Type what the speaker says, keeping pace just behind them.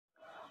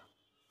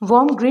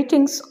Warm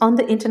greetings on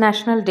the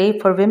International Day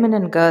for Women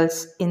and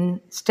Girls in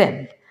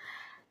STEM.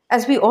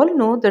 As we all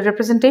know, the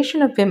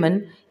representation of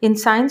women in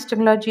science,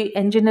 technology,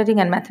 engineering,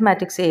 and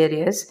mathematics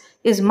areas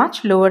is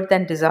much lower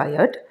than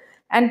desired,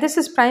 and this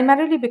is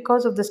primarily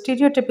because of the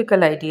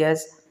stereotypical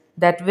ideas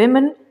that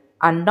women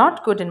are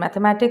not good in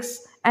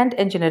mathematics and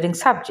engineering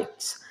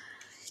subjects.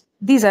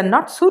 These are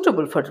not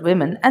suitable for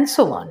women, and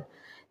so on.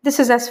 This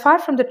is as far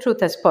from the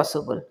truth as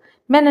possible.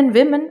 Men and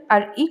women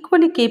are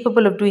equally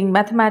capable of doing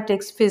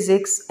mathematics,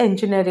 physics,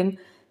 engineering.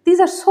 These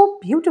are so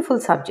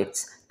beautiful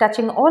subjects,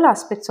 touching all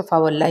aspects of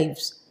our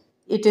lives.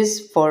 It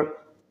is for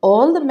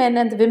all the men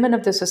and the women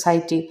of the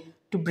society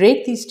to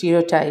break these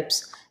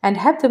stereotypes and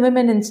have the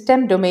women in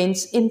STEM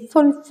domains in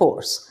full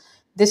force.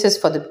 This is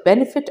for the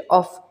benefit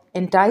of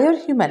entire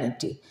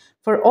humanity,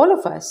 for all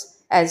of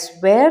us, as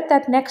where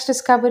that next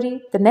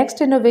discovery, the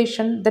next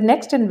innovation, the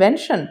next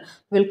invention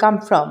will come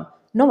from,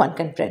 no one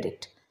can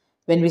predict.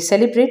 When we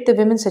celebrate the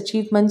women's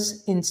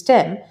achievements in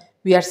STEM,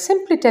 we are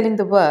simply telling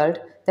the world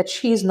that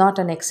she is not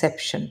an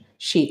exception.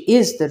 She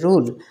is the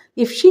rule.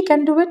 If she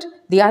can do it,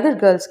 the other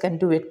girls can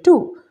do it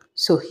too.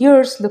 So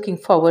here's looking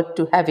forward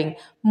to having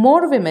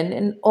more women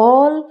in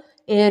all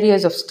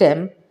areas of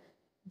STEM.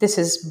 This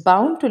is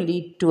bound to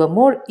lead to a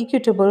more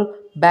equitable,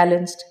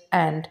 balanced,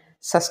 and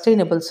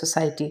sustainable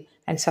society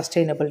and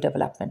sustainable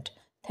development.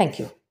 Thank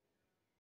you.